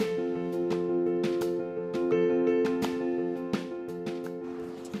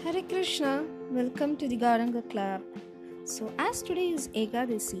Krishna, welcome to the Garanga Club. So, as today is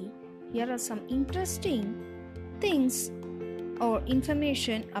Ekadasi, here are some interesting things or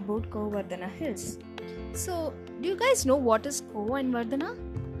information about Govardhana Hills. So, do you guys know what is Go and Vardhana?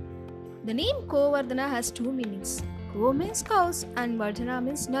 The name Govardhana has two meanings. Go means cows and Vardhana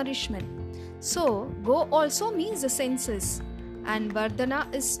means nourishment. So, Go also means the senses and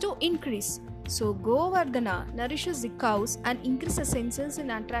Vardhana is to increase. So, Govardhana nourishes the cows and increases senses in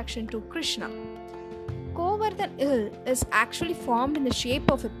attraction to Krishna. Govardhan Hill is actually formed in the shape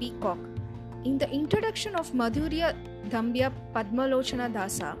of a peacock. In the introduction of Madhurya Dambya Padmalochana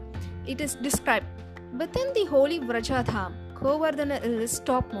Dasa, it is described, within the holy Vrajadham, Govardhana Hill is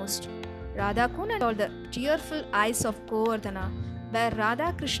topmost. Radhakund and all the tearful eyes of Govardhana, where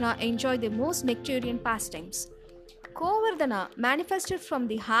Radha Krishna enjoy the most nectarian pastimes. Govardhana manifested from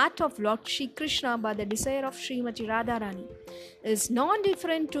the heart of Lord Shri Krishna by the desire of Srimati Radharani is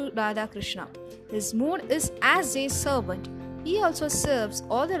non-different to Radha Krishna. His mood is as a servant. He also serves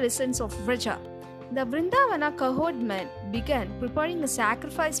all the residents of Vraja. The Vrindavana cohort men began preparing a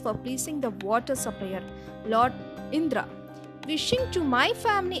sacrifice for pleasing the water supplier, Lord Indra. Wishing to my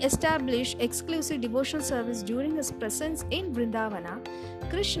family establish exclusive devotional service during his presence in Vrindavana,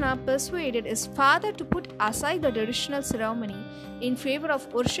 Krishna persuaded his father to put aside the traditional ceremony in favor of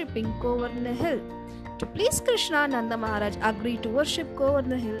worshipping Govardhana Hill. To please Krishna, Nanda Maharaj agreed to worship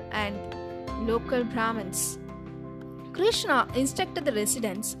Govardhana Hill and local Brahmins. Krishna instructed the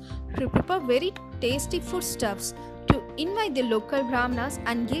residents to prepare very tasty foodstuffs to invite the local Brahmanas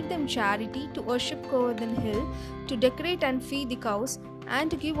and give them charity to worship Govardhan Hill, to decorate and feed the cows, and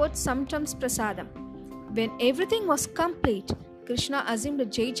to give out sometimes prasadam. When everything was complete, Krishna assumed a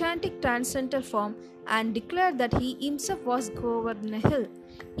gigantic transcendental form and declared that he himself was Govardhana Hill.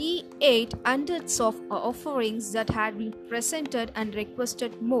 He ate hundreds of offerings that had been presented and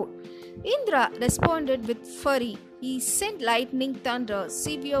requested more. Indra responded with fury. He sent lightning, thunder,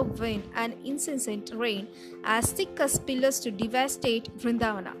 severe wind, and incessant rain as thick as pillars to devastate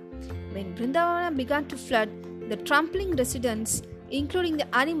Vrindavana. When Vrindavana began to flood, the trampling residents, including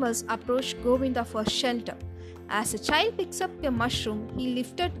the animals, approached Govinda for shelter. As a child picks up a mushroom, he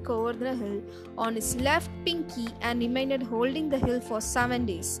lifted Govardhana Hill on his left pinky and remained holding the hill for 7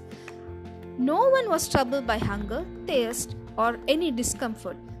 days. No one was troubled by hunger, thirst, or any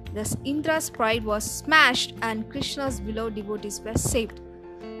discomfort. Thus, Indra's pride was smashed and Krishna's beloved devotees were saved.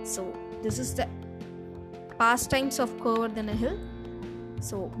 So, this is the pastimes of Govardhana Hill.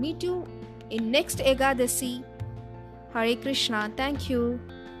 So, meet you in next Ekadasi. Hare Krishna. Thank you.